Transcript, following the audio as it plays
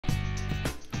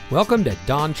Welcome to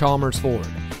Don Chalmers Ford,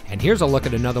 and here's a look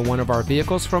at another one of our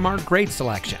vehicles from our great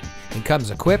selection. It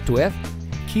comes equipped with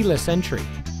keyless entry,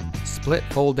 split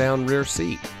fold-down rear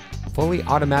seat, fully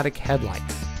automatic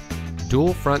headlights,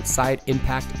 dual front side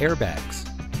impact airbags,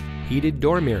 heated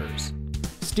door mirrors,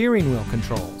 steering wheel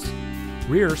controls,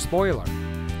 rear spoiler,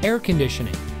 air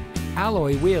conditioning,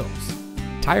 alloy wheels,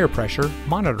 tire pressure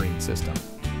monitoring system,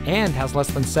 and has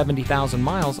less than 70,000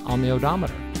 miles on the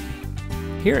odometer.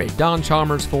 Here at Don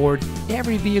Chalmers Ford,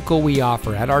 every vehicle we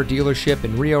offer at our dealership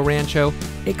in Rio Rancho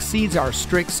exceeds our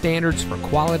strict standards for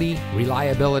quality,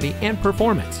 reliability, and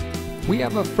performance. We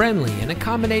have a friendly and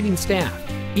accommodating staff,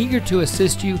 eager to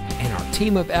assist you, and our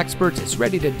team of experts is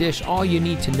ready to dish all you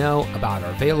need to know about our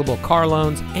available car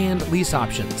loans and lease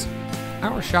options.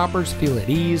 Our shoppers feel at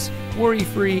ease,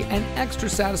 worry-free, and extra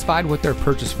satisfied with their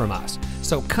purchase from us.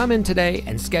 So come in today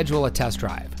and schedule a test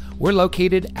drive. We're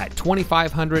located at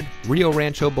 2500 Rio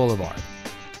Rancho Boulevard.